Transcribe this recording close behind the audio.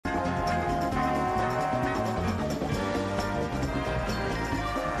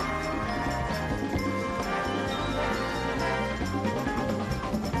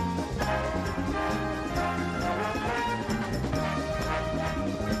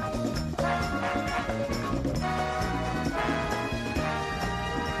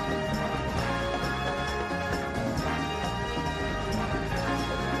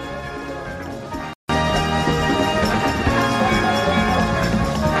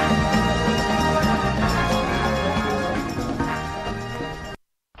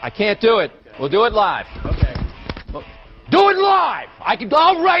can't do it. We'll do it live. Okay. Do it live!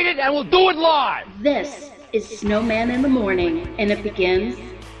 I'll write it and we'll do it live! This is Snowman in the Morning, and it begins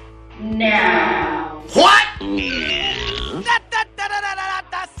now. What?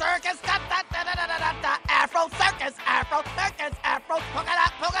 Circus, Afro circus, Afro circus, Afro polka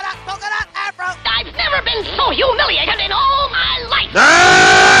dot, Afro. I've never been so humiliated in all my life.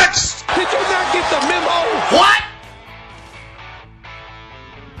 Next! Did you not get the memo? What?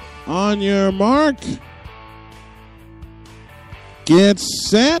 On your mark, get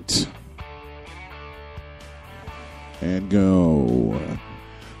set, and go.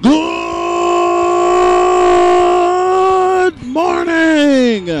 Good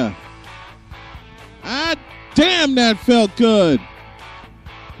morning! Ah, damn, that felt good.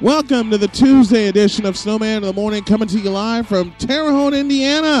 Welcome to the Tuesday edition of Snowman in the Morning, coming to you live from Terre Haute,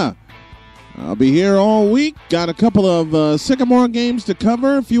 Indiana. I'll be here all week. Got a couple of Sycamore games to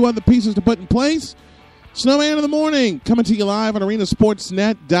cover, a few other pieces to put in place. Snowman in the Morning, coming to you live on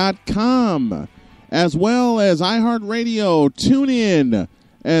arenasportsnet.com, as well as iHeartRadio, TuneIn,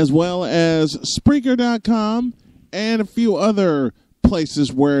 as well as Spreaker.com, and a few other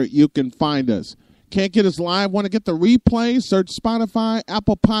places where you can find us. Can't get us live? Want to get the replay? Search Spotify,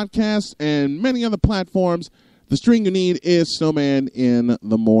 Apple Podcasts, and many other platforms. The string you need is Snowman in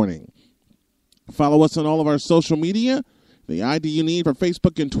the Morning. Follow us on all of our social media. The ID you need for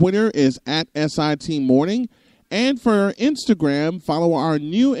Facebook and Twitter is at SIT Morning. And for Instagram, follow our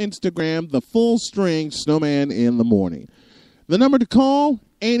new Instagram, the full string Snowman in the Morning. The number to call,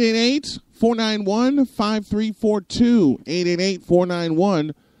 888-491-5342.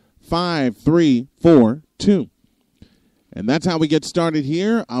 888-491-5342. And that's how we get started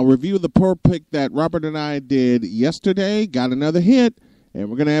here. I'll review the Pro Pick that Robert and I did yesterday. Got another hit, and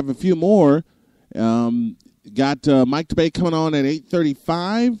we're going to have a few more. Got Mike DeBay coming on at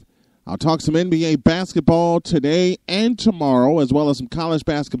 8:35. I'll talk some NBA basketball today and tomorrow, as well as some college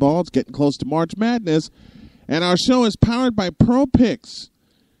basketball. It's getting close to March Madness. And our show is powered by Pro Picks.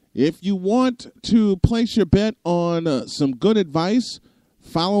 If you want to place your bet on some good advice,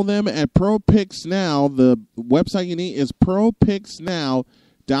 follow them at Pro Picks Now. The website you need is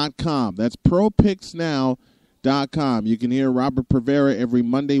propicksnow.com. That's propicksnow.com. You can hear Robert Prevera every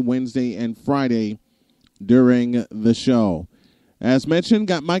Monday, Wednesday, and Friday during the show. As mentioned,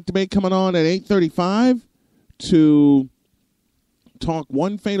 got Mike DeBay coming on at 8:35 to talk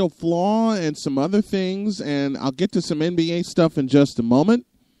one fatal flaw and some other things, and I'll get to some NBA stuff in just a moment.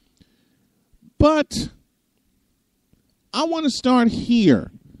 But I want to start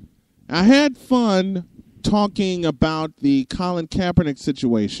here. I had fun talking about the Colin Kaepernick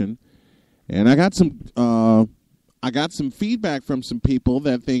situation, and I got some feedback from some people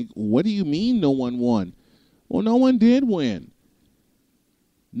that think, what do you mean no one won? Well, no one did win.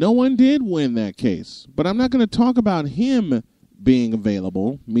 No one did win that case. But I'm not going to talk about him being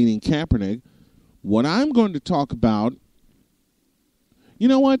available, meaning Kaepernick. What I'm going to talk about, you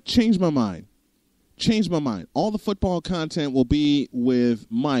know what? Change my mind. All the football content will be with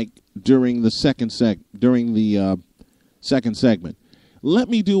Mike during the second segment. Let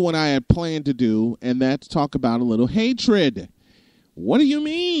me do what I had planned to do, and that's talk about a little hatred. What do you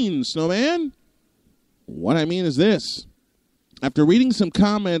mean, Snowman? What I mean is this. After reading some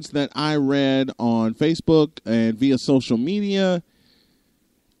comments that I read on Facebook and via social media,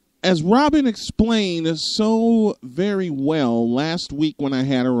 as Robin explained so very well last week when I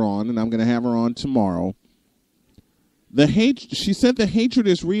had her on, and I'm going to have her on tomorrow, she said the hatred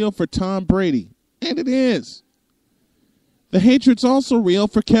is real for Tom Brady, and it is. The hatred's also real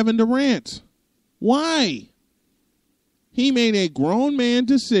for Kevin Durant. Why? He made a grown man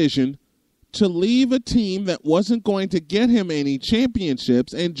decision to leave a team that wasn't going to get him any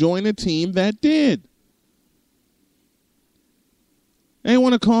championships and join a team that did. They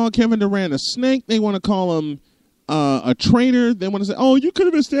want to call Kevin Durant a snake. They want to call him a traitor. They want to say, oh, you could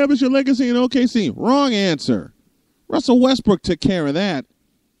have established your legacy in OKC. Wrong answer. Russell Westbrook took care of that.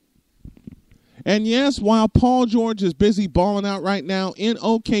 And yes, while Paul George is busy balling out right now in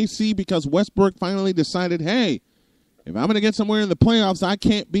OKC because Westbrook finally decided, hey, if I'm going to get somewhere in the playoffs, I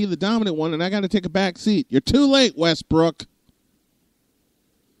can't be the dominant one, and I got to take a back seat. You're too late, Westbrook.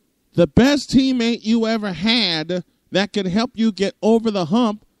 The best teammate you ever had that could help you get over the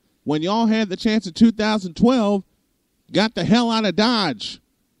hump when y'all had the chance in 2012 got the hell out of Dodge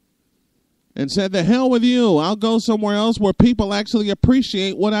and said, the hell with you. I'll go somewhere else where people actually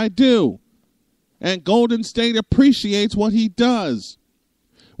appreciate what I do. And Golden State appreciates what he does,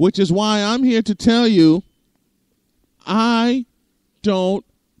 which is why I'm here to tell you I don't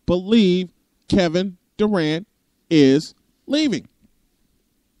believe Kevin Durant is leaving.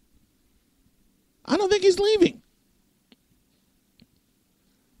 I don't think he's leaving.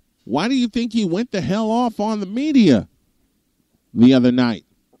 Why do you think he went the hell off on the media the other night?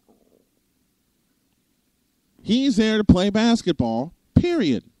 He's there to play basketball,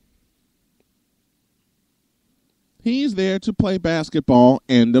 period. He's there to play basketball,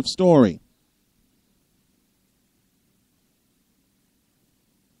 end of story.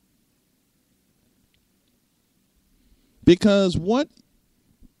 Because what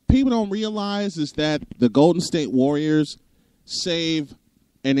people don't realize is that the Golden State Warriors save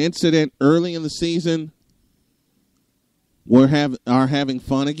an incident early in the season are having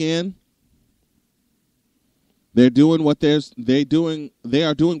fun again. They are doing what they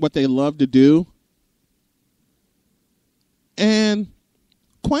love to do. And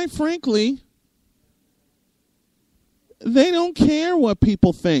quite frankly, they don't care what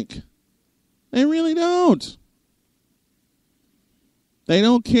people think. They really don't. They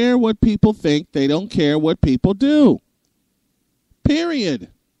don't care what people think. They don't care what people do. Period.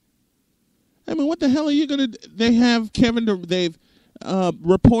 I mean, what the hell are you going to... They have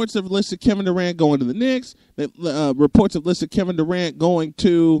reports have listed Kevin Durant going to the Knicks. Reports have listed Kevin Durant going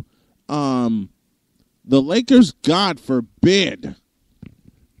to the Lakers. God forbid.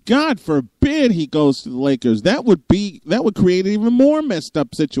 God forbid he goes to the Lakers. That would create an even more messed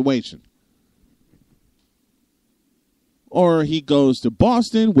up situation. Or he goes to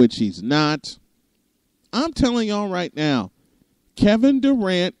Boston, which he's not. I'm telling y'all right now, Kevin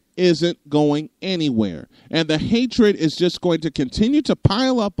Durant isn't going anywhere. And the hatred is just going to continue to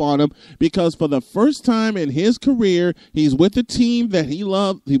pile up on him because for the first time in his career, he's with the team that he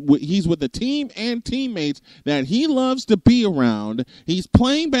loves. He's with the team and teammates that he loves to be around. He's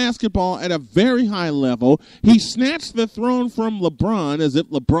playing basketball at a very high level. He snatched the throne from LeBron as if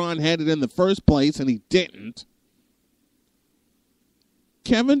LeBron had it in the first place, and he didn't.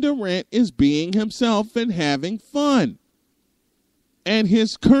 Kevin Durant is being himself and having fun. And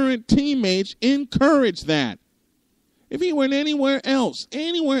his current teammates encourage that. If he went anywhere else,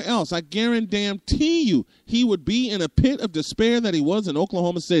 I guarantee you, he would be in a pit of despair that he was in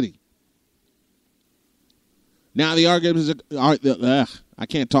Oklahoma City. Now the arguments I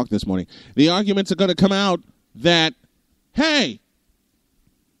can't talk this morning. The arguments are going to come out that, hey,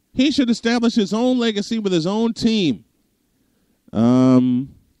 he should establish his own legacy with his own team.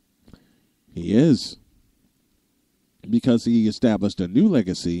 He is. Because he established a new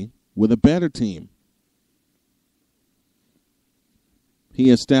legacy with a better team.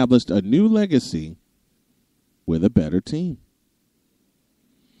 He established a new legacy with a better team.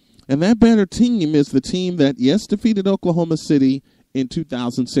 And that better team is the team that, yes, defeated Oklahoma City in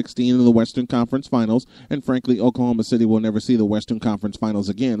 2016 in the Western Conference Finals. And frankly, Oklahoma City will never see the Western Conference Finals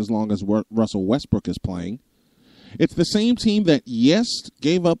again as long as Russell Westbrook is playing. It's the same team that, yes,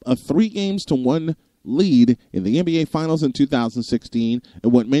 gave up a 3-1 lead in the NBA Finals in 2016,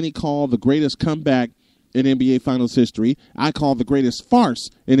 and what many call the greatest comeback in NBA Finals history. I call the greatest farce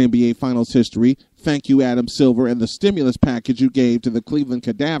in NBA Finals history. Thank you, Adam Silver, and the stimulus package you gave to the Cleveland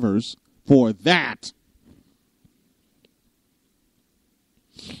Cadavers for that.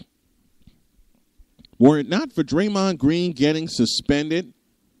 Were it not for Draymond Green getting suspended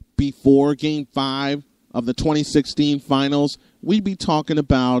before Game 5 of the 2016 Finals, we'd be talking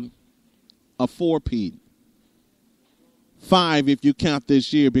about a 4-peat. 5 if you count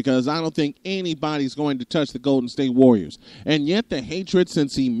this year, because I don't think anybody's going to touch the Golden State Warriors. And yet the hatred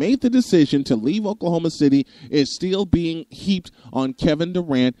since he made the decision to leave Oklahoma City is still being heaped on Kevin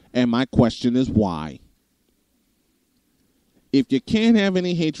Durant, and my question is why? If you can't have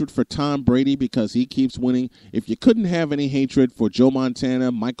any hatred for Tom Brady because he keeps winning, if you couldn't have any hatred for Joe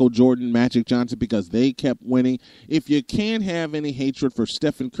Montana, Michael Jordan, Magic Johnson because they kept winning, if you can't have any hatred for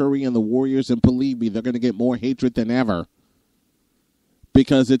Stephen Curry and the Warriors, and believe me, they're going to get more hatred than ever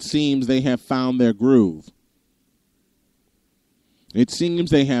because it seems they have found their groove. It seems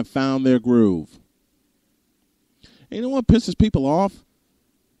they have found their groove. And you know what pisses people off?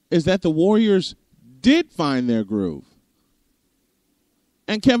 Is that the Warriors did find their groove.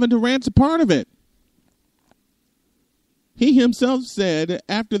 And Kevin Durant's a part of it. He himself said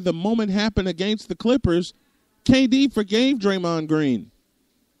after the moment happened against the Clippers, KD forgave Draymond Green.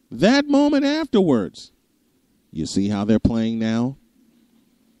 That moment afterwards. You see how they're playing now?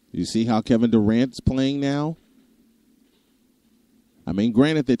 You see how Kevin Durant's playing now? I mean,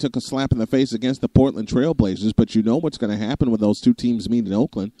 granted, they took a slap in the face against the Portland Trail Blazers, but you know what's going to happen when those two teams meet in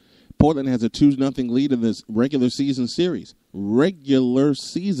Oakland. Portland has a 2-0 lead in this regular season series. Regular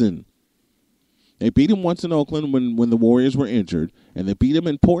season. They beat him once in Oakland when the Warriors were injured, and they beat him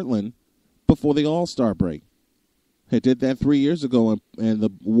in Portland before the All-Star break. They did that 3 years ago, and the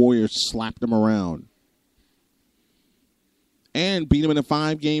Warriors slapped them around. And beat them in a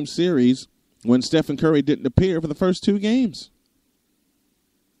 5-game series when Stephen Curry didn't appear for the first 2 games.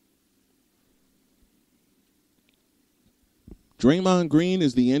 Draymond Green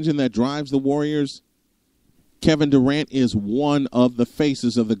is the engine that drives the Warriors. Kevin Durant is one of the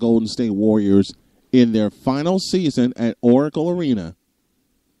faces of the Golden State Warriors in their final season at Oracle Arena.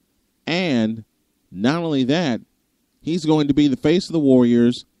 And not only that, he's going to be the face of the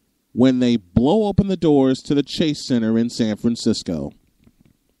Warriors when they blow open the doors to the Chase Center in San Francisco.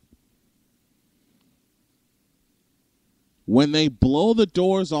 When they blow the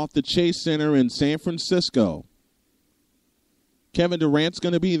doors off the Chase Center in San Francisco, Kevin Durant's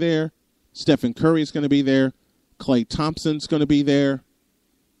going to be there. Stephen Curry's going to be there. Klay Thompson's going to be there.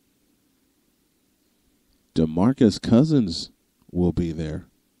 DeMarcus Cousins will be there.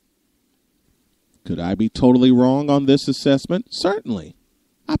 Could I be totally wrong on this assessment? Certainly.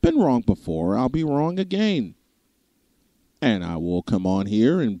 I've been wrong before. I'll be wrong again. And I will come on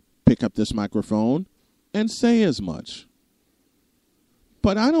here and pick up this microphone and say as much.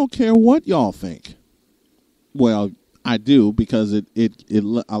 But I don't care what y'all think. Well, I do, because it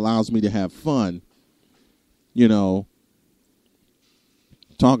allows me to have fun,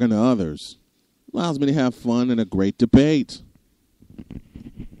 talking to others. Allows me to have fun and a great debate.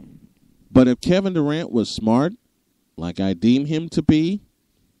 But if Kevin Durant was smart, like I deem him to be,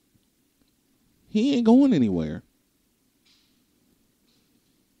 he ain't going anywhere.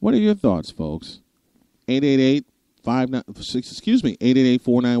 What are your thoughts, folks?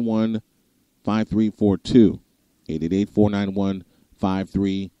 888-491-5342.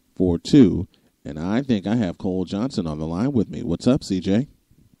 888-491-5342. And I think I have Cole Johnson on the line with me. What's up, CJ?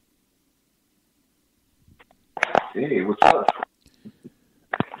 Hey, what's up?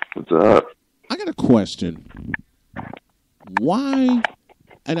 What's up? I got a question. Why,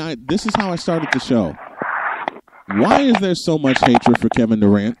 this is how I started the show. Why is there so much hatred for Kevin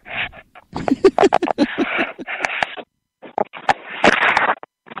Durant?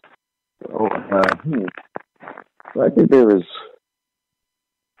 I think there is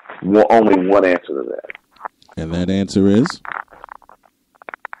only one answer to that. And that answer is?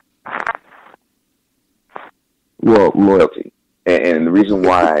 Well, loyalty. And the reason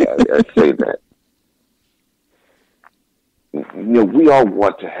why I say that, we all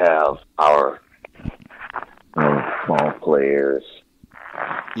want to have our small players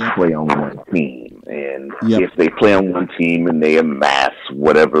play on one team. And if they play on one team and they amass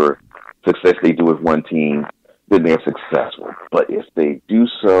whatever success they do with one team, then they're successful. But if they do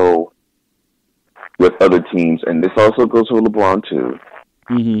so with other teams, and this also goes for LeBron too,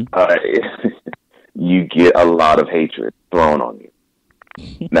 you get a lot of hatred thrown on you.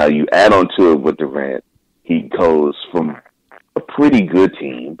 Now you add on to it with Durant, he goes from a pretty good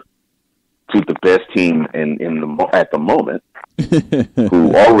team to the best team at the moment,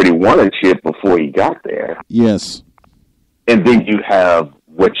 who already won a chip before he got there. Yes. And then you have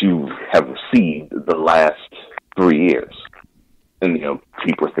what you have received the last 3 years. And,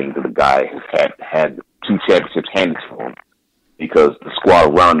 people think that the guy has had 2 championships handed to him because the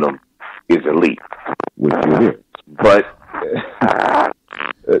squad around him is elite, which it is. But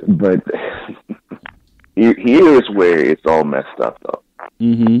here's where it's all messed up, though.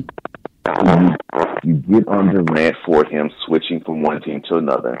 You get on Durant for him switching from one team to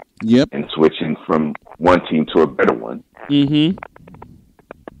another. Yep. And switching from one team to a better one.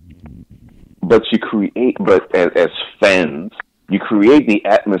 But as fans, you create the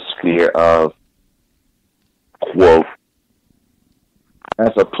atmosphere of, quote,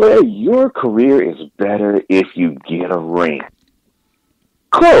 as a player, your career is better if you get a ring.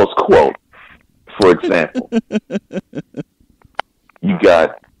 Close quote. For example, you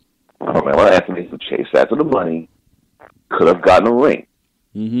got Carmelo Anthony who chased after the money, could have gotten a ring.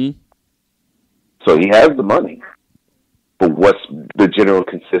 So he has the money. But what's the general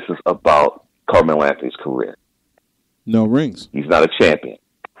consensus about Carmelo Anthony's career? No rings. He's not a champion.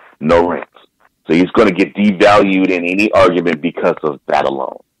 No rings. So he's going to get devalued in any argument because of that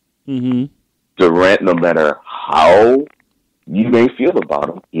alone. Durant, no matter how you may feel about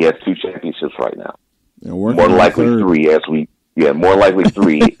him, he has 2 championships right now. More likely 3 more likely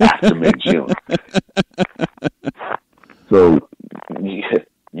 3 after mid-June. So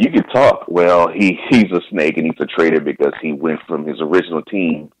you could talk, well, he's a snake and he's a traitor because he went from his original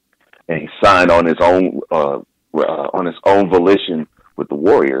team and he signed on his own volition with the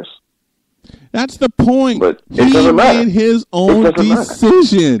Warriors. That's the point. But he made his own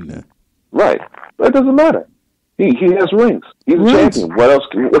decision. Matter. Right. But it doesn't matter. He has rings. He's a champion. What else?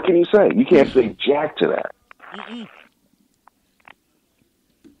 What can you say? You can't say jack to that.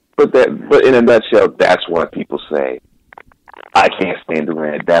 but in a nutshell, that's why people say, I can't stand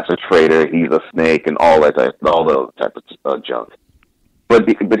Durant. That's a traitor. He's a snake, and all the type of junk. But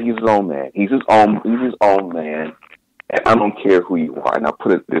he's his own man. He's his own man. And I don't care who you are. And I'll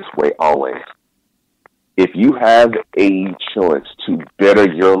put it this way always: if you have a choice to better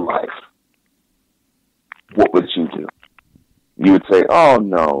your life, what would you do? You would say, "Oh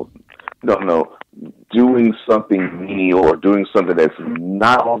no, doing something menial or doing something that's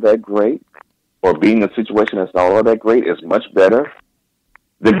not all that great, or being in a situation that's not all that great is much better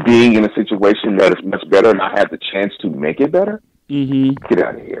than being in a situation that is much better and I have the chance to make it better." Mm-hmm. Get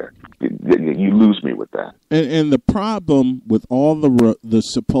out of here. You lose me with that. And the problem with all the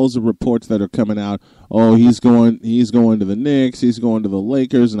supposed reports that are coming out, he's going to the Knicks, he's going to the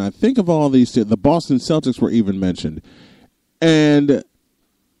Lakers, and I think of all these, the Boston Celtics were even mentioned. And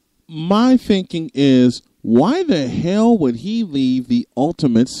my thinking is, why the hell would he leave the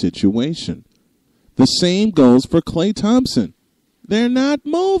ultimate situation? The same goes for Klay Thompson. They're not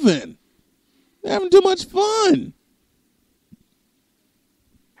moving. They're having too much fun.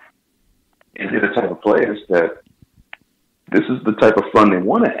 And they're the type of players that this is the type of fun they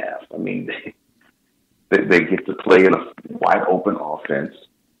want to have. I mean, they get to play in a wide open offense,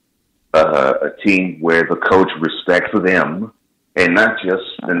 a team where the coach respects them, and not just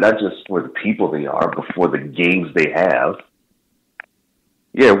for the people they are, but for the games they have.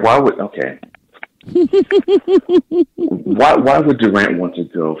 Yeah, why would Durant want to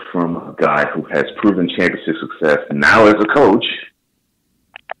go from a guy who has proven championship success now as a coach,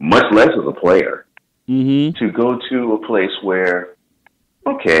 much less as a player, to go to a place where,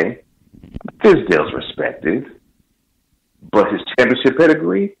 Fizdale's respected, but his championship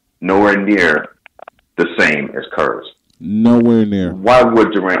pedigree, nowhere near the same as Kerr's. Nowhere near. Why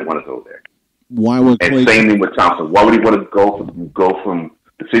would Durant want to go there? Why would And same thing with Thompson. Why would he want to go from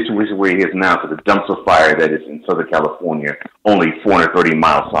the situation where he is now to the dumpster fire that is in Southern California, only 430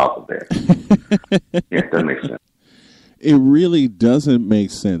 miles south of there? Yeah, that makes sense. It really doesn't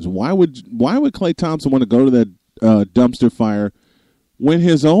make sense. Why would Klay Thompson want to go to that dumpster fire when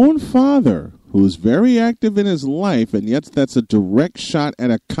his own father, who's very active in his life, and yet that's a direct shot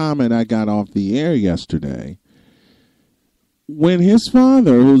at a comment I got off the air yesterday, when his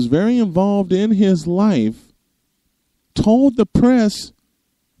father, who's very involved in his life, told the press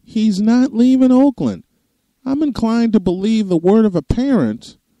he's not leaving Oakland, I'm inclined to believe the word of a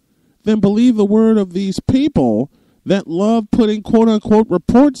parent than believe the word of these people that love putting quote-unquote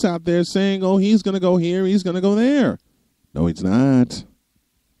reports out there saying, he's going to go here, he's going to go there. No, he's not.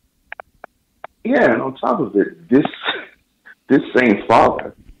 Yeah, and on top of it, this same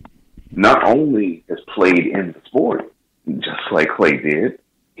father not only has played in the sport, just like Klay did,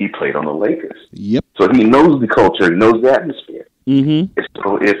 he played on the Lakers. Yep. So he knows the culture, he knows the atmosphere. Mm-hmm.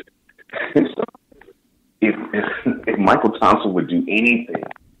 So if Michael Thompson would do anything,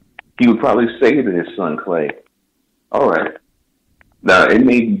 he would probably say to his son Klay, all right. Now, it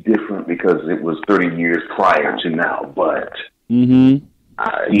may be different because it was 30 years prior to now, but, hey,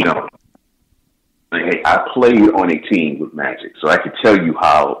 I played on a team with Magic, so I could tell you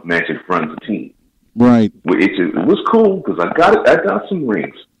how Magic runs a team. Right. It was cool because I got some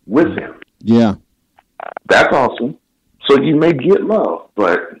rings with him. Yeah. That's awesome. So you may get love,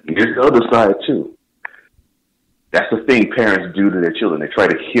 but here's the other side, too. That's the thing parents do to their children. They try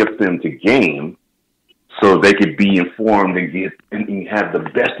to hip them to game so they could be informed and have the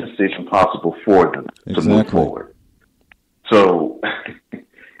best decision possible for them to move forward. So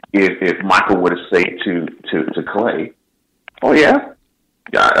if Michael were to say to Klay,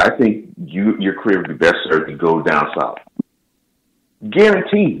 I think your career would be best served to go down south.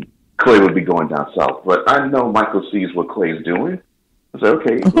 Guaranteed Klay would be going down south. But I know Michael sees what Klay's doing. I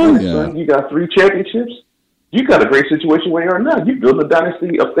say, son, you got 3 championships. You got a great situation where you are now. You build a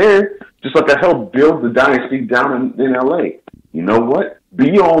dynasty up there, just like I helped build the dynasty down in L.A. You know what? Be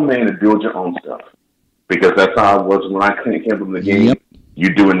your own man and build your own stuff. Because that's how I was when I came up in the game. Yep.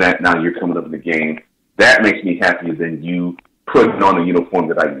 You're doing that now. You're coming up in the game. That makes me happier than you putting on a uniform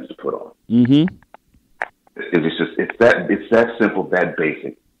that I used to put on. Mm-hmm. It's that simple, that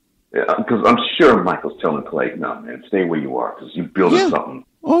basic. Because I'm sure Michael's telling Klay, no, man, stay where you are because you're building something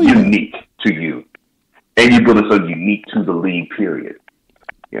unique to you. And you're building something unique to the league, period.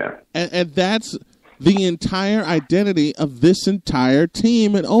 Yeah. And that's the entire identity of this entire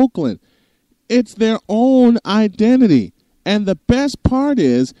team in Oakland. It's their own identity. And the best part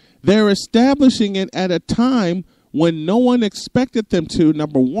is they're establishing it at a time when no one expected them to,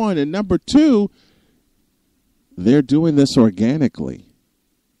 number one. And number two, they're doing this organically.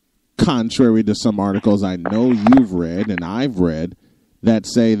 Contrary to some articles I know you've read and I've read, that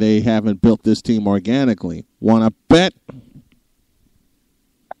say they haven't built this team organically. Want to bet?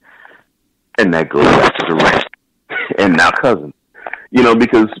 And that goes back to Durant and now Cousins.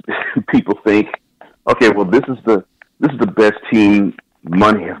 Because people think, okay, well, this is the best team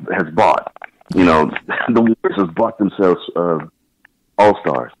money has bought. The Warriors has bought themselves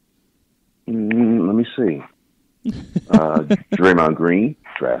all-stars. Let me see. Draymond Green,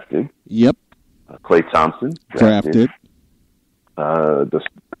 drafted. Yep. Klay Thompson, drafted. The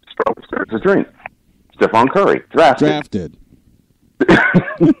drink. Stephon Curry, drafted.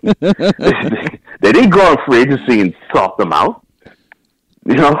 They didn't go on free agency and salt them out.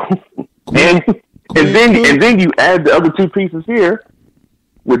 And then you add the other two pieces here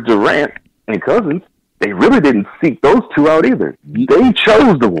with Durant and Cousins. They really didn't seek those two out either. They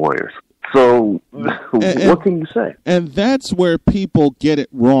chose the Warriors. So what can you say? And that's where people get it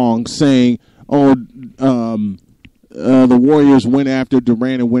wrong, saying, the Warriors went after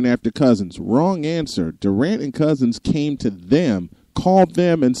Durant and went after Cousins. Wrong answer. Durant and Cousins came to them, called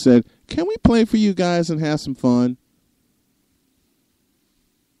them, and said, can we play for you guys and have some fun?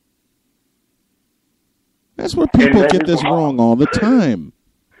 That's where people get this wrong all the time.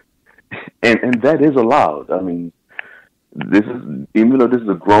 And that is allowed. I mean, even though this is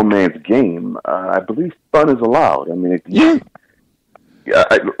a grown man's game, I believe fun is allowed. I mean,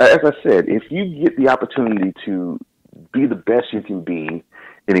 as I said, if you get the opportunity to be the best you can be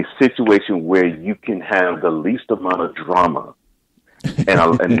in a situation where you can have the least amount of drama and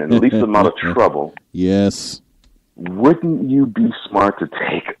the least amount of trouble, yes, wouldn't you be smart to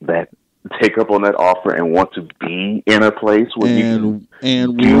take up on that offer and want to be in a place where you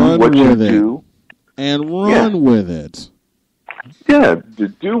can do what you do and run with it? Yeah, to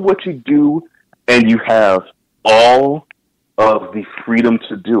do what you do, and you have all of the freedom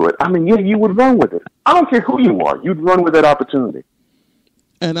to do it. I mean, yeah, you would run with it. I don't care who you are. You'd run with that opportunity.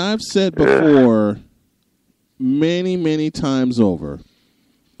 And I've said before, many, many times over,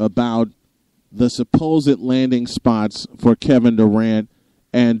 about the supposed landing spots for Kevin Durant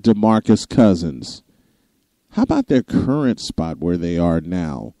and DeMarcus Cousins. How about their current spot where they are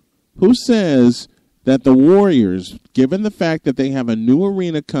now? Who says that the Warriors, given the fact that they have a new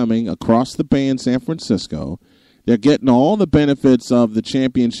arena coming across the bay in San Francisco, they're getting all the benefits of the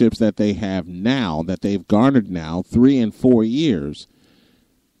championships that they have now, that they've garnered now, 3 and 4 years.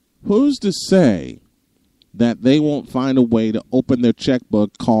 Who's to say that they won't find a way to open their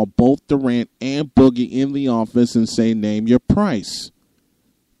checkbook, call both Durant and Boogie in the office and say, name your price?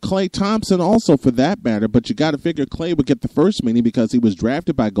 Klay Thompson also, for that matter, but you got to figure Klay would get the first meeting because he was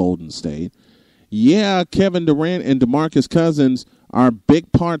drafted by Golden State. Yeah, Kevin Durant and DeMarcus Cousins are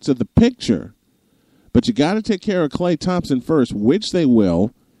big parts of the picture, but you got to take care of Klay Thompson first, which they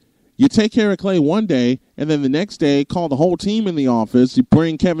will. You take care of Klay one day, and then the next day call the whole team in the office. You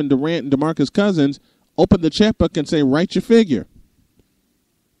bring Kevin Durant and DeMarcus Cousins, open the checkbook, and say, write your figure.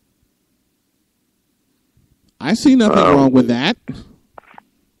 I see nothing wrong with that.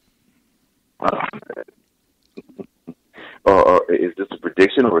 Is this a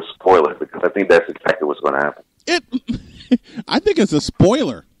prediction or a spoiler? Because I think that's exactly what's going to happen. I think it's a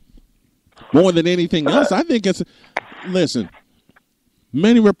spoiler more than anything else. I think it's... Listen,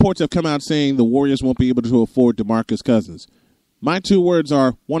 many reports have come out saying the Warriors won't be able to afford DeMarcus Cousins. My 2 words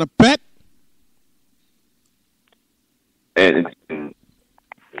are, want to bet? And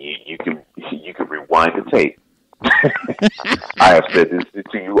you can rewind the tape. I have said this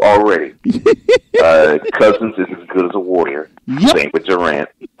to you already. Cousins is as good as a Warrior. Yep. Same with Durant.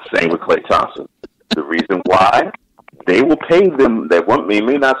 Same with Klay Thompson. The reason why, they will pay them. They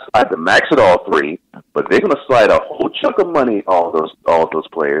may not slide the max at all 3, but they're going to slide a whole chunk of money all those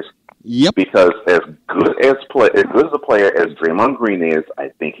players. Yep. Because as good as a player as Draymond Green is, I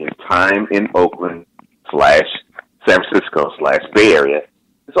think his time in Oakland / San Francisco / Bay Area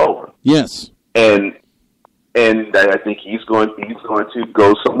is over. Yes. And I think he's going to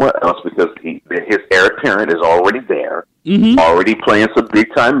go somewhere else because his heir apparent is already there, already playing some big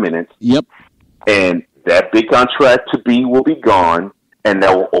time minutes. Yep. And that big contract will be gone, and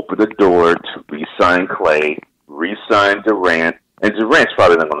that will open the door to re-sign Klay, re-sign Durant, and Durant's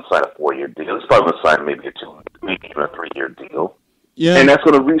probably not going to sign a 4-year deal. He's probably going to sign maybe even a 3-year deal. Yeah. And that's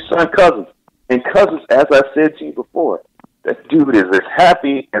going to re-sign Cousins. And Cousins, as I said to you before, that dude is as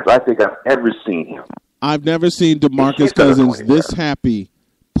happy as I think I've ever seen him. I've never seen DeMarcus Cousins this happy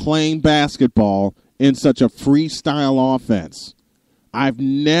playing basketball in such a freestyle offense. I've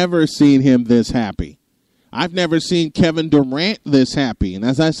never seen him this happy. I've never seen Kevin Durant this happy. And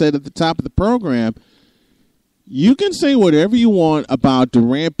as I said at the top of the program, You can say whatever you want about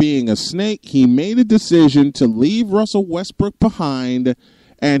Durant being a snake. He made a decision to leave Russell Westbrook behind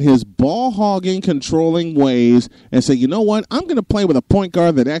and his ball-hogging, controlling ways and say, you know what, I'm going to play with a point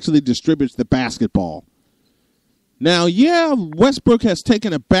guard that actually distributes the basketball. Now, yeah, Westbrook has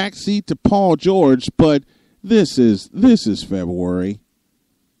taken a backseat to Paul George, but this is February.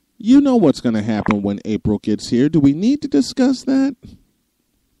 You know what's going to happen when April gets here. Do we need to discuss that?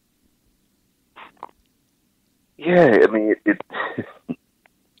 Yeah, I mean,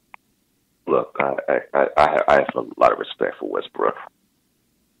 look, I have a lot of respect for Westbrook.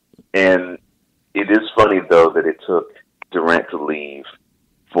 And it is funny, though, that it took Durant to leave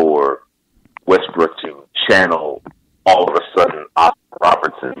for Westbrook to channel all of a sudden Oscar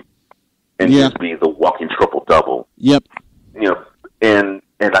Robertson and just be the walking triple-double. Yep. You know, and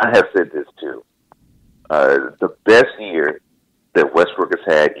I have said this, too. The best year that Westbrook has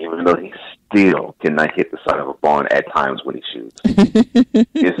had, even though he still cannot hit the side of a barn at times when he shoots,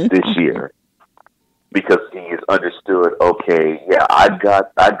 is this year. Because he has understood, okay, yeah, I've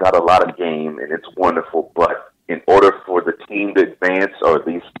got a lot of game and it's wonderful, but in order for the team to advance, or at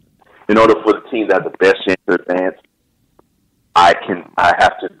least in order for the team to have the best chance to advance, I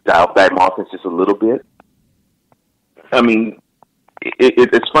have to dial back my offense just a little bit. I mean,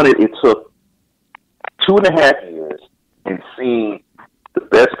 it's funny. It took 2.5 years, and seeing the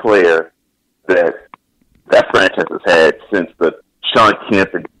best player that franchise has had since the Sean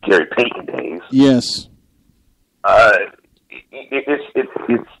Kemp and Gary Payton days. Yes.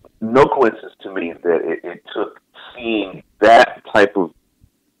 It's no coincidence to me that it took seeing that type of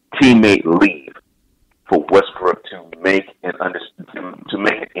teammate leave for Westbrook to make an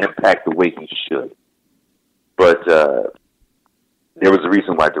impact the way he should. But there was a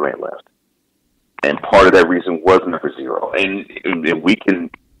reason why Durant left. And part of that reason was number 0. And we can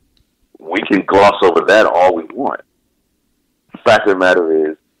gloss over that all we want. The fact of the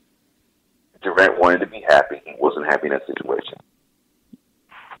matter is, Durant wanted to be happy. He wasn't happy in that situation.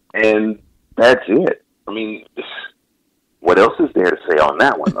 And that's it. I mean, what else is there to say on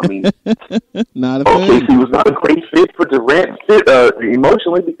that one? I mean, not a thing. OKC was not a great fit for Durant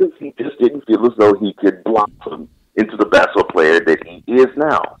emotionally because he just didn't feel as though he could blossom into the basketball player that he is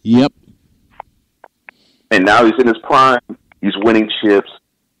now. Yep. And now he's in his prime. He's winning chips.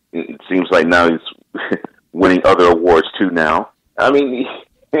 It seems like now he's winning other awards too now. I mean, he's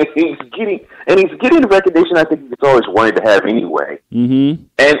getting the recognition I think he's always wanted to have anyway. Mm-hmm.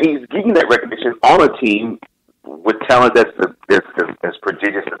 And he's getting that recognition on a team with talent that's as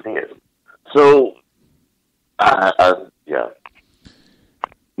prodigious as his. So, yeah.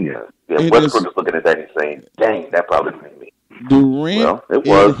 Westbrook is looking at that and saying, "Dang, that probably made me." Durant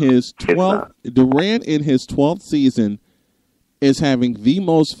in his 12th season is having the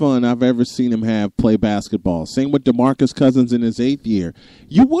most fun I've ever seen him have play basketball. Same with DeMarcus Cousins in his 8th year.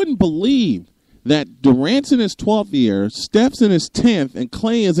 You wouldn't believe that Durant's in his 12th year, Steph's in his 10th, and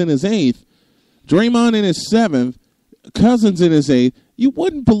Clay is in his 8th, Draymond in his 7th, Cousins in his 8th. You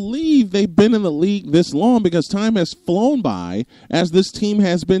wouldn't believe they've been in the league this long because time has flown by as this team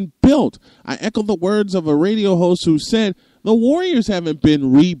has been built. I echo the words of a radio host who said, the Warriors haven't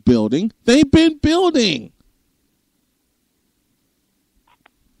been rebuilding. They've been building.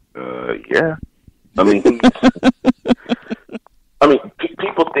 Yeah. I mean,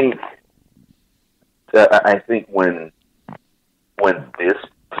 people think that I think when this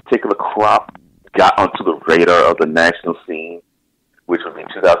particular crop got onto the radar of the national scene, which was in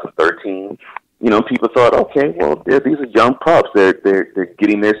 2013, people thought, okay, well, these are young pups. They're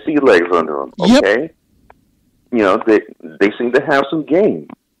getting their sea legs under them. Okay. Yep. They seem to have some game,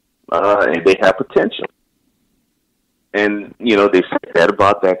 and they have potential. And, they said that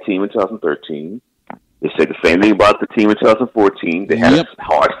about that team in 2013. They said the same thing about the team in 2014. They had a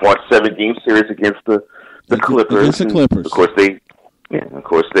hard-fought 7-game series against the Clippers. Against the Clippers. Of course,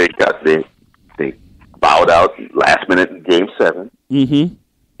 they bowed out last minute in Game 7. Mm-hmm.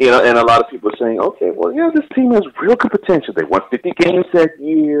 And a lot of people are saying, okay, well, this team has real good potential. They won 50 games that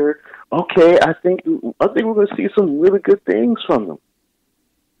year. Okay, I think we're going to see some really good things from them.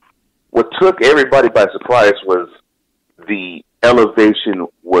 What took everybody by surprise was the elevation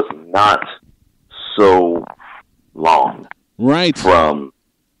was not so long. Right. From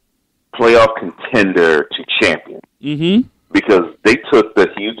playoff contender to champion. Mm-hmm. Because they took the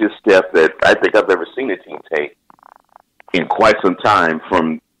hugest step that I think I've ever seen a team take in quite some time,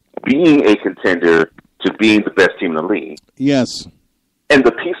 from being a contender to being the best team in the league. Yes. And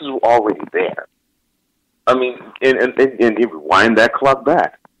the pieces were already there. I mean, and rewind that clock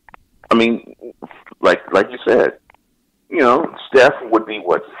back. I mean, like you said, Steph would be,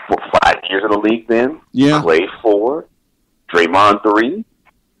 5 years in the league then? Yeah. Clay 4, Draymond 3.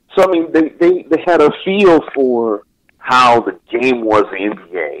 So, I mean, they had a feel for how the game was in the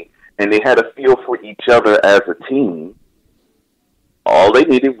NBA, and they had a feel for each other as a team. All they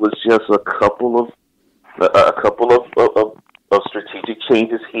needed was just a couple of strategic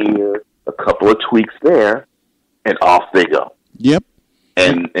changes here, a couple of tweaks there, and off they go. Yep.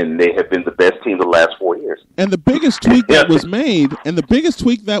 And they have been the best team the last 4 years. And the biggest tweak that was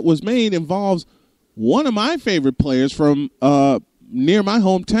made, involves one of my favorite players from near my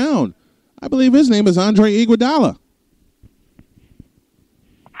hometown. I believe his name is Andre Iguodala.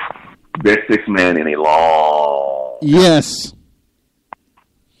 Best sixth man in a long. Yes.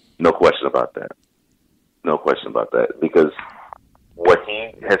 No question about that. No question about that. Because what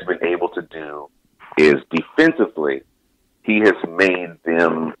he has been able to do is defensively, he has made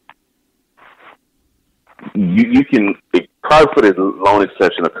them. You can probably put a lone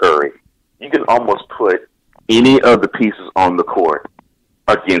exception of Curry. You can almost put any of the pieces on the court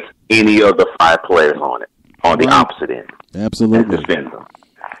against any of the 5 players on the opposite end. Absolutely. And defend them.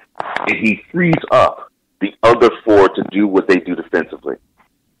 And he frees up the other 4 to do what they do defensively.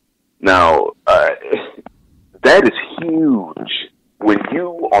 Now, that is huge when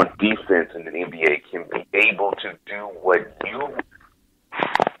you on defense in the NBA can be able to do what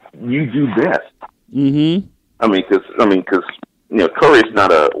you do best. Mm-hmm. I mean, because Curry's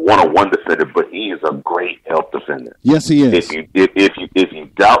not a one-on-one defender, but he is a great help defender. Yes, he is. If you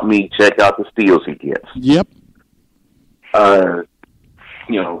doubt me, check out the steals he gets. Yep.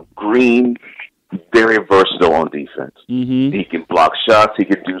 Green, very versatile on defense. Mm-hmm. He can block shots. He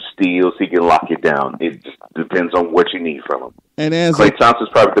can do steals. He can lock it down. It just depends on what you need from him. And as Klay Thompson's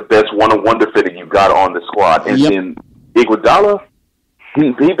probably the best one-on-one defender you got on the squad. And then Iguodala,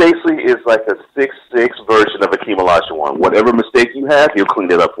 he basically is like a 6'6" version of Hakeem Olajuwon. Whatever mistake you have, he'll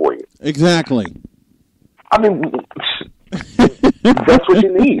clean it up for you. Exactly. I mean, that's what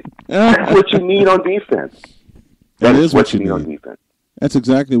you need. That's what you need on defense. That is what you need on defense. That's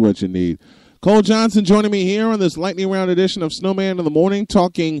exactly what you need. Cole Johnson joining me here on this lightning round edition of Snowman in the Morning,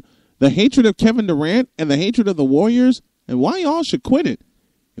 talking the hatred of Kevin Durant and the hatred of the Warriors and why y'all should quit it.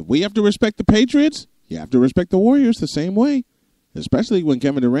 If we have to respect the Patriots, you have to respect the Warriors the same way, especially when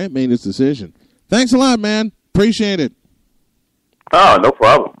Kevin Durant made his decision. Thanks a lot, man. Appreciate it. Oh, no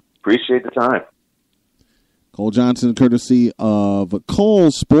problem. Appreciate the time. Cole Johnson, courtesy of Cole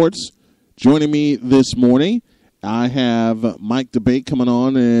Sports, joining me this morning. I have Mike Debate coming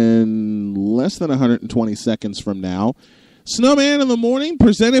on in less than 120 seconds from now. Snowman in the Morning,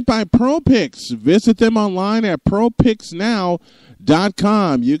 presented by ProPicks. Visit them online at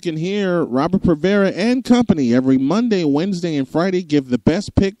ProPicksNow.com. You can hear Robert Rivera and company every Monday, Wednesday, and Friday give the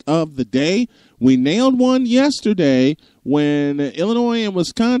best pick of the day. We nailed one yesterday when Illinois and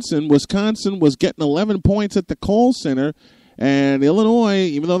Wisconsin was getting 11 points at the Kohl Center. And Illinois,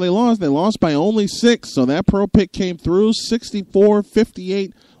 even though they lost by only 6. So that pro pick came through.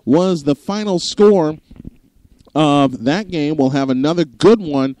 64-58 was the final score of that game. We'll have another good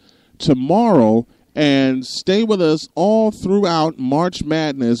one tomorrow. And stay with us all throughout March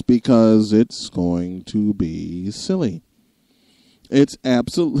Madness because it's going to be silly. It's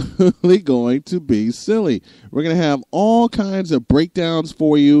absolutely going to be silly. We're going to have all kinds of breakdowns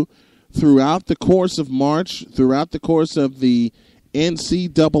for you throughout the course of March, throughout the course of the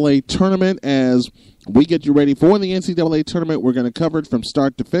NCAA tournament. As we get you ready for the NCAA tournament, we're going to cover it from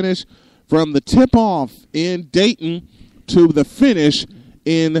start to finish, from the tip-off in Dayton to the finish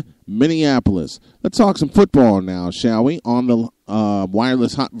in Minneapolis. Let's talk some football now, shall we? On the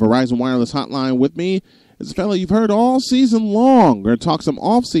Verizon Wireless Hotline with me is a fellow you've heard all season long. We're going to talk some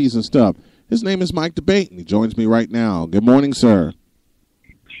off-season stuff. His name is Mike Debate, and he joins me right now. Good morning, sir.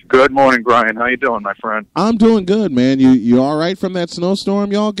 Good morning, Brian. How you doing, my friend? I'm doing good, man. You all right from that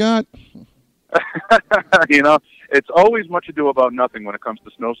snowstorm y'all got? It's always much ado about nothing when it comes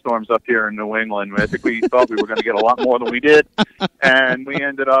to snowstorms up here in New England. I think we thought we were going to get a lot more than we did, and we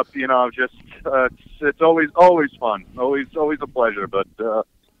ended up, it's always fun, always a pleasure. But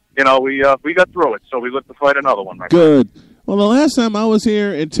we got through it, so we look to fight another one. Good. Well, the last time I was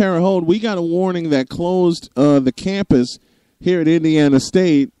here in Terre Haute, we got a warning that closed the campus here at Indiana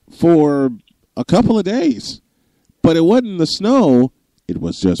State for a couple of days. But it wasn't the snow. It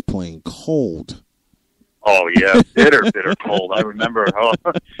was just plain cold. Oh, yeah, bitter cold. I remember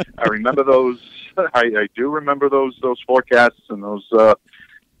those. I do remember those forecasts and those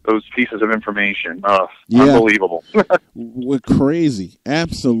pieces of information. Unbelievable. We're crazy.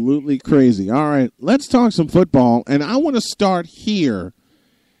 Absolutely crazy. All right, let's talk some football. And I want to start here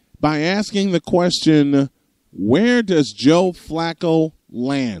by asking the question, Where does Joe Flacco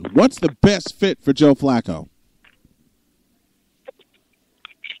land? What's the best fit for Joe Flacco?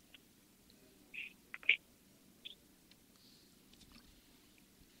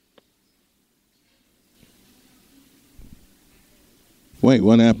 Wait,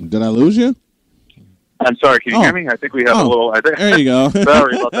 what happened? Did I lose you? I'm sorry, can you hear me? I think we have a little... there you go.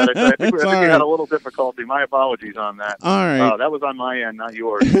 Sorry about that. I think we had a little difficulty. My apologies on that. All right. That was on my end, not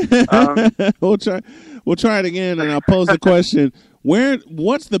yours. We'll try it again, and I'll pose the question.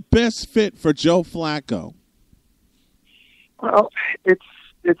 What's the best fit for Joe Flacco? Well, it's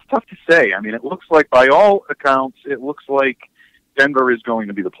tough to say. I mean, it looks like, by all accounts, it looks like Denver is going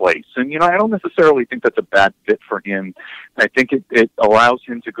to be the place. And, I don't necessarily think that's a bad fit for him. I think it allows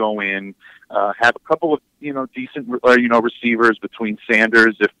him to go in, have a couple of, decent, receivers between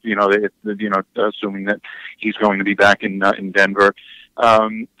Sanders, assuming that he's going to be back in Denver.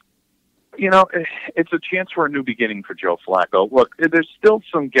 It's a chance for a new beginning for Joe Flacco. Look, there's still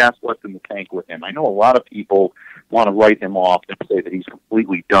some gas left in the tank with him. I know a lot of people want to write him off and say that he's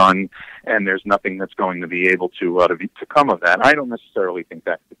completely done and there's nothing that's going to be able to come of that. I don't necessarily think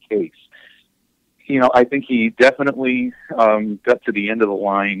that's the case. I think he definitely got to the end of the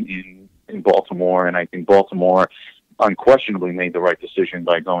line in Baltimore, and I think Baltimore unquestionably made the right decision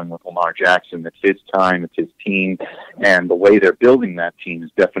by going with Lamar Jackson. It's his time, it's his team, and the way they're building that team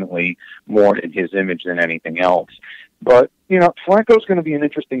is definitely more in his image than anything else. But, Flacco's going to be an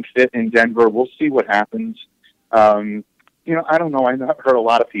interesting fit in Denver. We'll see what happens. I don't know. I've heard a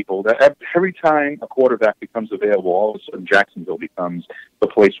lot of people that every time a quarterback becomes available, all of a sudden Jacksonville becomes the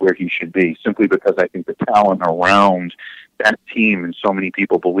place where he should be, simply because I think the talent around that team, and so many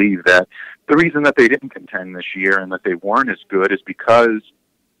people believe that the reason that they didn't contend this year and that they weren't as good is because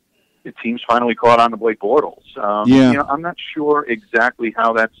the team's finally caught on to Blake Bortles. I'm not sure exactly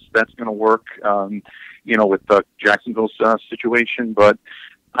how that's going to work, with Jacksonville's situation, but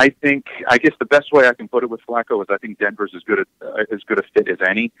I guess the best way I can put it with Flacco is I think Denver's as good a fit as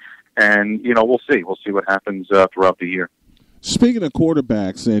any, and we'll see. We'll see what happens throughout the year. Speaking of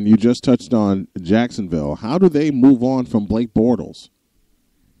quarterbacks, and you just touched on Jacksonville, how do they move on from Blake Bortles?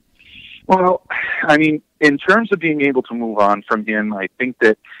 Well, I mean, in terms of being able to move on from him, I think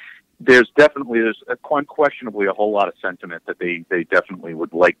that there's unquestionably a whole lot of sentiment that they definitely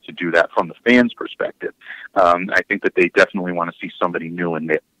would like to do that from the fans' perspective. I think that they definitely want to see somebody new in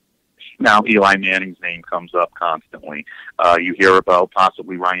there. Now, Eli Manning's name comes up constantly. You hear about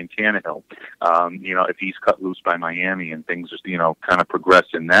possibly Ryan Tannehill. If he's cut loose by Miami and things just, kind of progress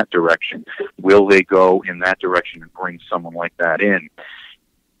in that direction, will they go in that direction and bring someone like that in?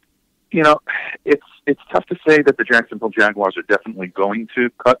 It's tough to say that the Jacksonville Jaguars are definitely going to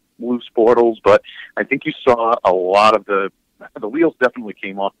cut loose Bortles, but I think you saw a lot of the wheels definitely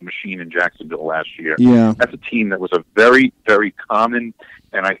came off the machine in Jacksonville last year. Yeah. That's a team that was a very, very common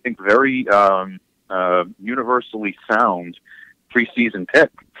and I think very universally sound preseason pick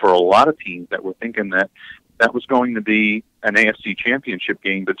for a lot of teams that were thinking that was going to be an AFC championship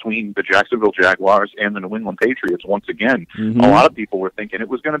game between the Jacksonville Jaguars and the New England Patriots once again. Mm-hmm. A lot of people were thinking it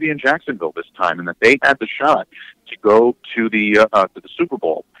was going to be in Jacksonville this time and that they had the shot to go to the Super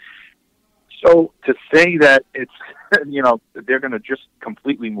Bowl. So to say that it's, they're going to just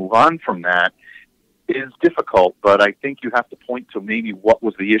completely move on from that is difficult, but I think you have to point to maybe what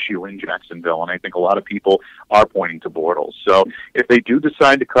was the issue in Jacksonville, and I think a lot of people are pointing to Bortles. So if they do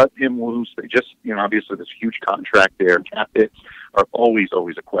decide to cut him loose, they just, obviously this huge contract there, cap hits are always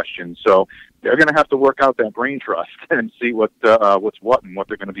a question. So they're going to have to work out that brain trust and see what's what and what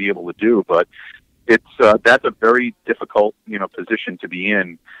they're going to be able to do. But it's that's a very difficult, position to be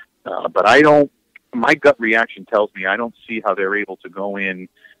in. But my gut reaction tells me I don't see how they're able to go in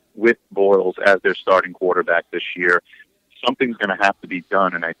with Bortles as their starting quarterback this year. Something's going to have to be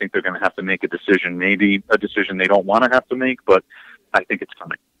done, and I think they're going to have to make a decision, maybe a decision they don't want to have to make, but I think it's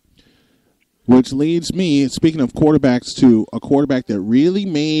coming. Which leads me, speaking of quarterbacks, to a quarterback that really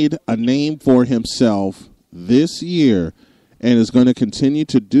made a name for himself this year and is going to continue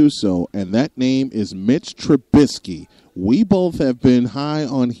to do so, and that name is Mitch Trubisky. We both have been high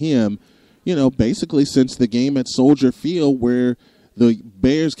on him, basically since the game at Soldier Field where the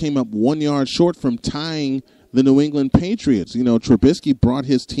Bears came up 1 yard short from tying the New England Patriots. Trubisky brought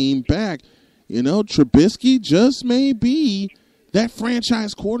his team back. Trubisky just may be that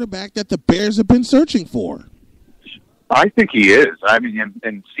franchise quarterback that the Bears have been searching for. I think he is. I mean,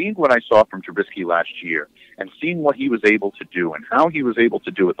 and seeing what I saw from Trubisky last year and seeing what he was able to do and how he was able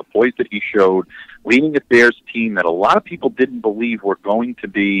to do it, the poise that he showed, leading a Bears team that a lot of people didn't believe were going to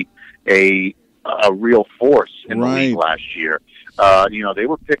be a real force in the league last year. They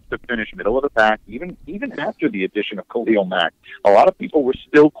were picked to finish middle of the pack, even after the addition of Khalil Mack. A lot of people were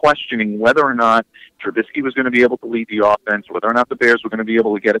still questioning whether or not Trubisky was going to be able to lead the offense, whether or not the Bears were going to be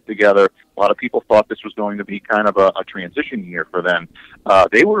able to get it together. A lot of people thought this was going to be kind of a transition year for them.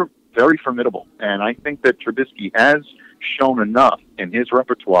 They were very formidable, and I think that Trubisky has shown enough in his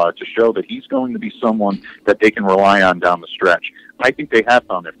repertoire to show that he's going to be someone that they can rely on down the stretch. I think they have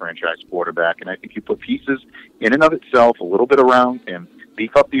found their franchise quarterback, and I think you put pieces in and of itself a little bit around him,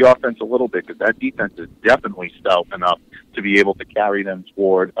 beef up the offense a little bit, because that defense is definitely stout enough to be able to carry them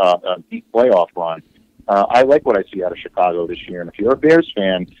toward a deep playoff run. I like what I see out of Chicago this year, and if you're a Bears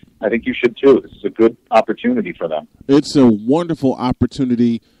fan, I think you should too. This is a good opportunity for them. It's a wonderful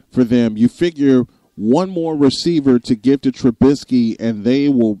opportunity for them. You figure one more receiver to give to Trubisky, and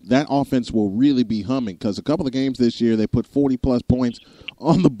that offense will really be humming, because a couple of games this year they put 40-plus points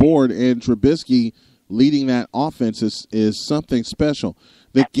on the board, and Trubisky leading that offense is something special.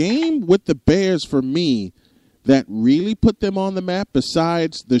 The game with the Bears, for me, that really put them on the map,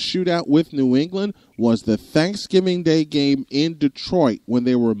 besides the shootout with New England, was the Thanksgiving Day game in Detroit when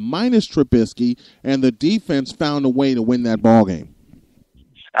they were minus Trubisky, and the defense found a way to win that ball game.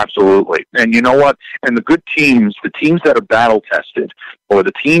 Absolutely. And you know what? And the good teams, the teams that are battle-tested, or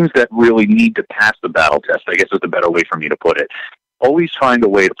the teams that really need to pass the battle test, I guess is the better way for me to put it, always find a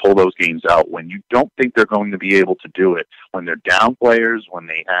way to pull those games out when you don't think they're going to be able to do it, when they're down players, when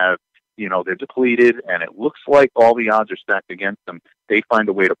they have, they're depleted, and it looks like all the odds are stacked against them. They find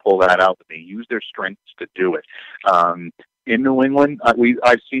a way to pull that out, and they use their strengths to do it. In New England,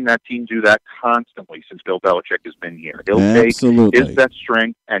 I've seen that team do that constantly since Bill Belichick has been here. He'll take that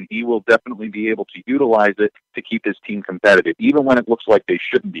strength, and he will definitely be able to utilize it to keep his team competitive, even when it looks like they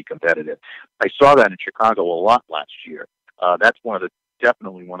shouldn't be competitive. I saw that in Chicago a lot last year. That's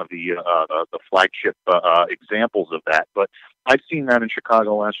definitely one of the flagship examples of that. But I've seen that in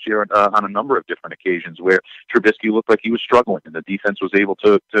Chicago last year on a number of different occasions where Trubisky looked like he was struggling, and the defense was able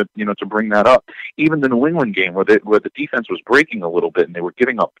to bring that up. Even the New England game where the defense was breaking a little bit and they were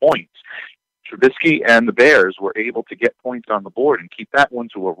giving up points, Trubisky and the Bears were able to get points on the board and keep that one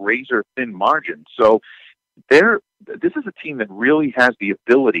to a razor-thin margin. So this is a team that really has the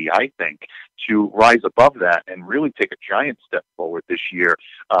ability, I think, to rise above that and really take a giant step forward this year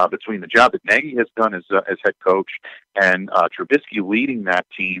between the job that Nagy has done as head coach and Trubisky leading that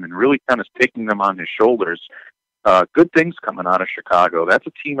team and really kind of taking them on his shoulders. Good things coming out of Chicago. That's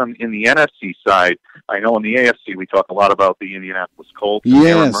a team in the NFC side. I know in the AFC we talk a lot about the Indianapolis Colts and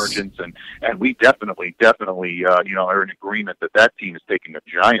their emergence, and we definitely, are in agreement that team is taking a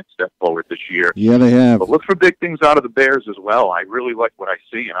giant step forward this year. Yeah, they have. But look for big things out of the Bears as well. I really like what I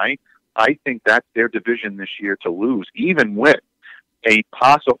see, and I think that's their division this year to lose, even with a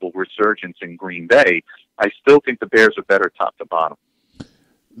possible resurgence in Green Bay. I still think the Bears are better top to bottom.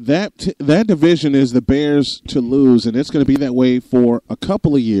 That division is the Bears to lose, and it's going to be that way for a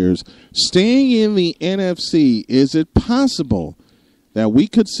couple of years. Staying in the NFC, is it possible that we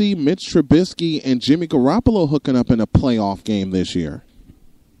could see Mitch Trubisky and Jimmy Garoppolo hooking up in a playoff game this year?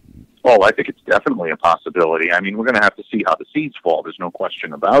 Oh, I think it's definitely a possibility. I mean, we're going to have to see how the seeds fall. There's no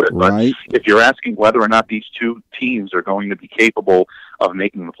question about it. Right. But if you're asking whether or not these two teams are going to be capable of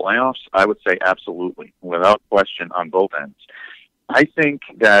making the playoffs, I would say absolutely, without question on both ends. I think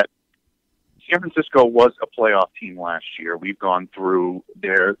that San Francisco was a playoff team last year. We've gone through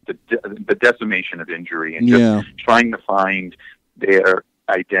the decimation of injury and just trying to find their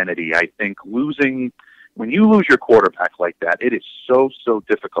identity. I think when you lose your quarterback like that, it is so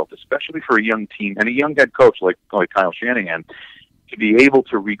difficult, especially for a young team and a young head coach like Kyle Shanahan, to be able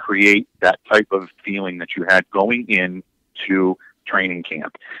to recreate that type of feeling that you had going into training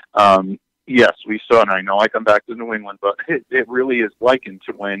camp. Yes, we saw, and I know I come back to New England, but it really is likened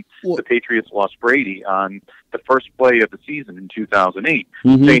to when the Patriots lost Brady on the first play of the season in 2008.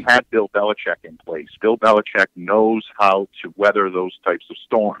 Mm-hmm. They had Bill Belichick in place. Bill Belichick knows how to weather those types of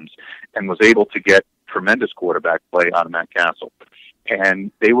storms and was able to get tremendous quarterback play out of Matt Castle.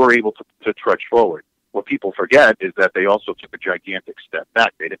 And they were able to trudge forward. What people forget is that they also took a gigantic step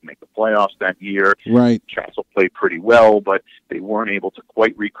back. They didn't make the playoffs that year. Right. Castle played pretty well, but they weren't able to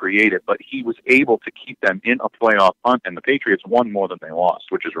quite recreate it. But he was able to keep them in a playoff hunt, and the Patriots won more than they lost,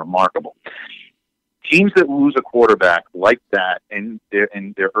 which is remarkable. Teams that lose a quarterback like that in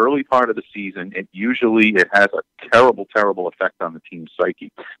their early part of the season, it has a terrible effect on the team's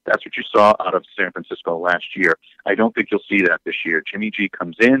psyche. That's what you saw out of San Francisco last year. I don't think you'll see that this year. Jimmy G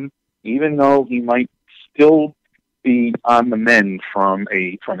comes in, even though he might still be on the mend from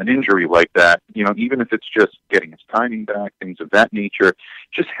an injury like that, even if it's just getting his timing back, things of that nature,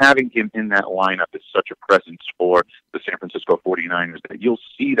 just having him in that lineup is such a presence for the San Francisco 49ers that you'll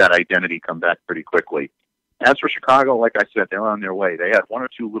see that identity come back pretty quickly. As for Chicago, like I said, they're on their way. They had one or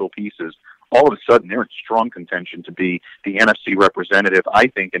two little pieces. All of a sudden, they're in strong contention to be the NFC representative, I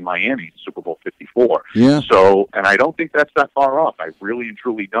think, in Miami, Super Bowl 54. Yeah. So, and I don't think that's that far off. I really and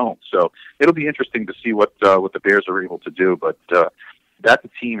truly don't. So it'll be interesting to see what the Bears are able to do. But that's a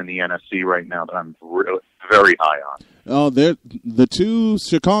team in the NFC right now that I'm really very high on. Oh, the two,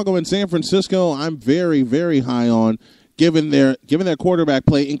 Chicago and San Francisco, I'm very, very high on. Given their quarterback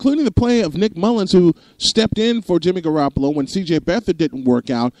play, including the play of Nick Mullins, who stepped in for Jimmy Garoppolo when C.J. Beathard didn't work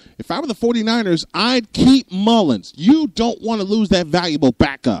out. If I were the 49ers, I'd keep Mullins. You don't want to lose that valuable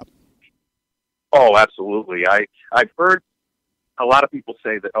backup. Oh, absolutely. I've heard a lot of people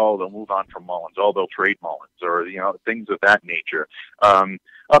say that, they'll move on from Mullins, they'll trade Mullins, or, things of that nature.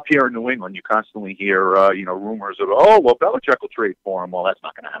 Up here in New England, you constantly hear, rumors of, Belichick will trade for him. Well, that's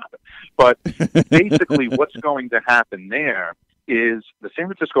not going to happen. But basically what's going to happen there is the San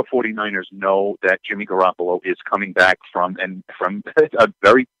Francisco 49ers know that Jimmy Garoppolo is coming back from a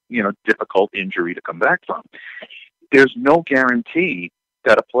very, difficult injury to come back from. There's no guarantee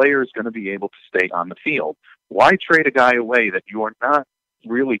that a player is going to be able to stay on the field. Why trade a guy away that you are not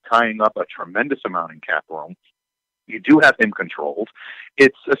really tying up a tremendous amount in cap room? You do have him controlled.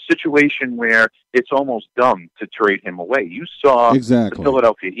 It's a situation where it's almost dumb to trade him away. You saw the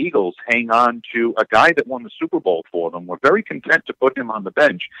Philadelphia Eagles hang on to a guy that won the Super Bowl for them. We're very content to put him on the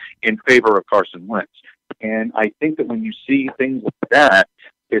bench in favor of Carson Wentz. And I think that when you see things like that,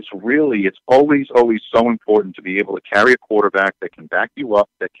 it's always so important to be able to carry a quarterback that can back you up,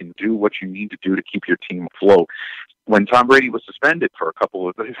 that can do what you need to do to keep your team afloat. When Tom Brady was suspended for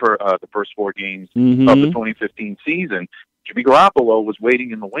the first 4 games of the 2015 season, Jimmy Garoppolo was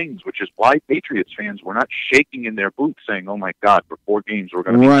waiting in the wings, which is why Patriots fans were not shaking in their boots saying, "Oh my God, for 4 games we're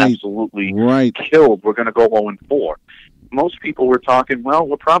going to be absolutely killed. We're going to go 0-4." Most people were talking, well,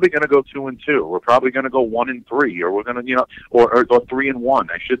 we're probably going to go 2-2. We're probably going to go 1-3, or we're going to, or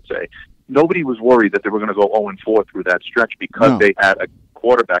 3-1, I should say. Nobody was worried that they were going to go 0-4 through that stretch because they had a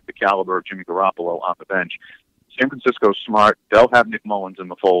quarterback the caliber of Jimmy Garoppolo on the bench. San Francisco's smart. They'll have Nick Mullins in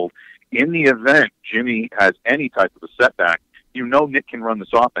the fold. In the event Jimmy has any type of a setback, Nick can run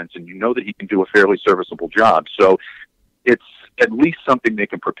this offense, and that he can do a fairly serviceable job. So it's at least something they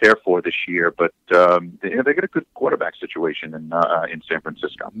can prepare for this year. But they got a good quarterback situation in San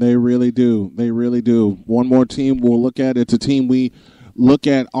Francisco. They really do. They really do. One more team we'll look at. It's a team we look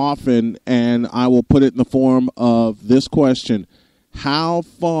at often, and I will put it in the form of this question. How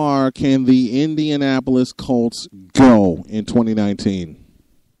far can the Indianapolis Colts go in 2019?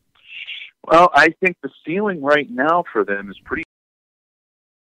 Well, I think the ceiling right now for them is pretty.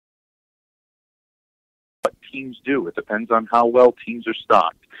 What teams do. It depends on how well teams are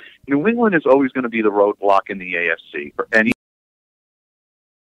stocked. New England is always going to be the roadblock in the AFC for any.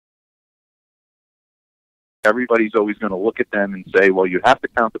 Everybody's always going to look at them and say, well, you have to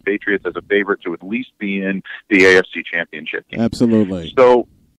count the Patriots as a favorite to at least be in the AFC Championship game. Absolutely. So,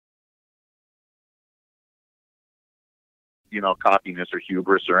 cockiness or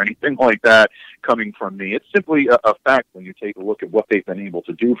hubris or anything like that coming from me. It's simply a fact when you take a look at what they've been able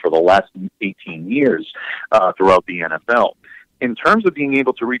to do for the last 18 years throughout the NFL. In terms of being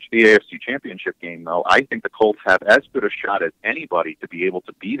able to reach the AFC Championship game, though, I think the Colts have as good a shot as anybody to be able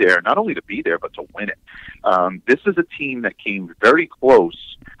to be there, not only to be there, but to win it. This is a team that came very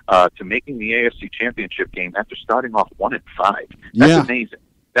close to making the AFC Championship game after starting off 1-5. That's amazing.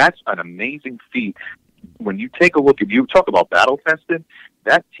 That's an amazing feat. When you take a look at, you talk about battle-tested,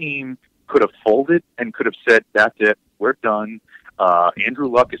 that team could have folded and could have said, that's it, we're done. Andrew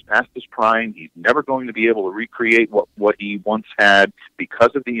Luck is past his prime. He's never going to be able to recreate what he once had because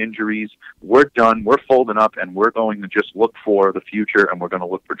of the injuries. We're done. We're folding up, and we're going to just look for the future, and we're going to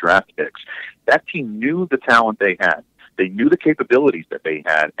look for draft picks. That team knew the talent they had. They knew the capabilities that they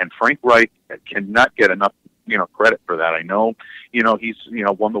had, and Frank Reich cannot get enough credit for that. I know, he's,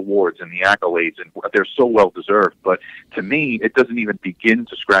 won the awards and the accolades, and they're so well deserved. But to me, it doesn't even begin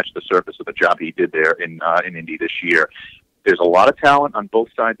to scratch the surface of the job he did there in Indy this year. There's a lot of talent on both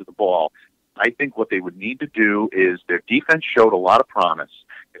sides of the ball. I think what they would need to do is their defense showed a lot of promise.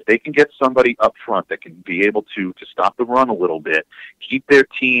 If they can get somebody up front that can be able to stop the run a little bit, keep their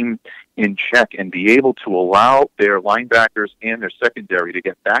team in check, and be able to allow their linebackers and their secondary to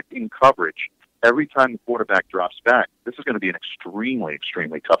get back in coverage every time the quarterback drops back, this is going to be an extremely,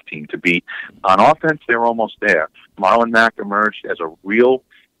 extremely tough team to beat. On offense, they're almost there. Marlon Mack emerged as a real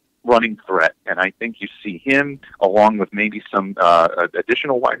running threat, and I think you see him along with maybe some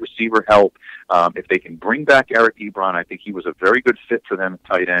additional wide receiver help. If they can bring back Eric Ebron, I think he was a very good fit for them at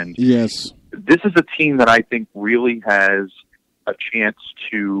tight end. Yes. This is a team that I think really has a chance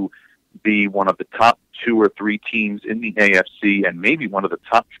to be one of the top 2 or 3 teams in the AFC and maybe one of the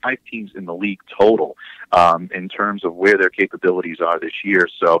top 5 teams in the league total in terms of where their capabilities are this year.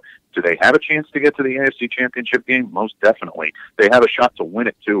 So do they have a chance to get to the AFC Championship game? Most definitely. They have a shot to win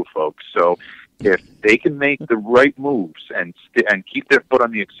it too, folks. So if they can make the right moves and keep their foot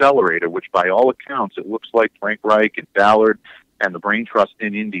on the accelerator, which by all accounts it looks like Frank Reich and Ballard and the Brain Trust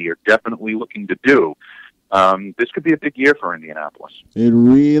in Indy are definitely looking to do, this could be a big year for Indianapolis. It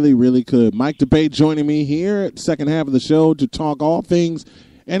really, really could. Mike Debate joining me here at the second half of the show to talk all things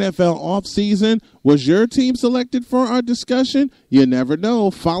NFL offseason. Was your team selected for our discussion? You never know.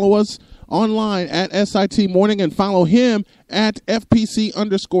 Follow us online at SIT Morning and follow him at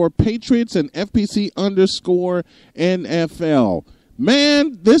FPC_Patriots and FPC_NFL.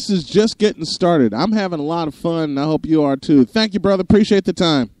 Man, this is just getting started. I'm having a lot of fun, and I hope you are too. Thank you, brother. Appreciate the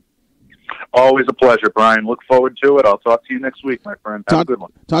time. Always a pleasure, Brian. Look forward to it. I'll talk to you next week, my friend. Have a good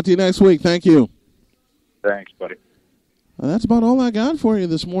one. Talk to you next week. Thank you. Thanks, buddy. That's about all I got for you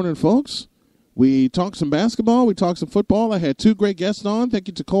this morning, folks. We talked some basketball. We talked some football. I had 2 great guests on. Thank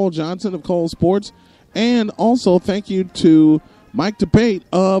you to Cole Johnson of Cole Sports. And also thank you to Mike Debate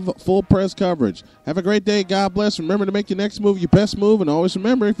of Full Press Coverage. Have a great day. God bless. Remember to make your next move your best move. And always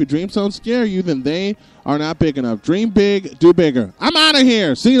remember, if your dreams don't scare you, then they are not big enough. Dream big, do bigger. I'm out of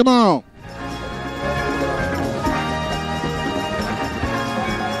here. See you tomorrow.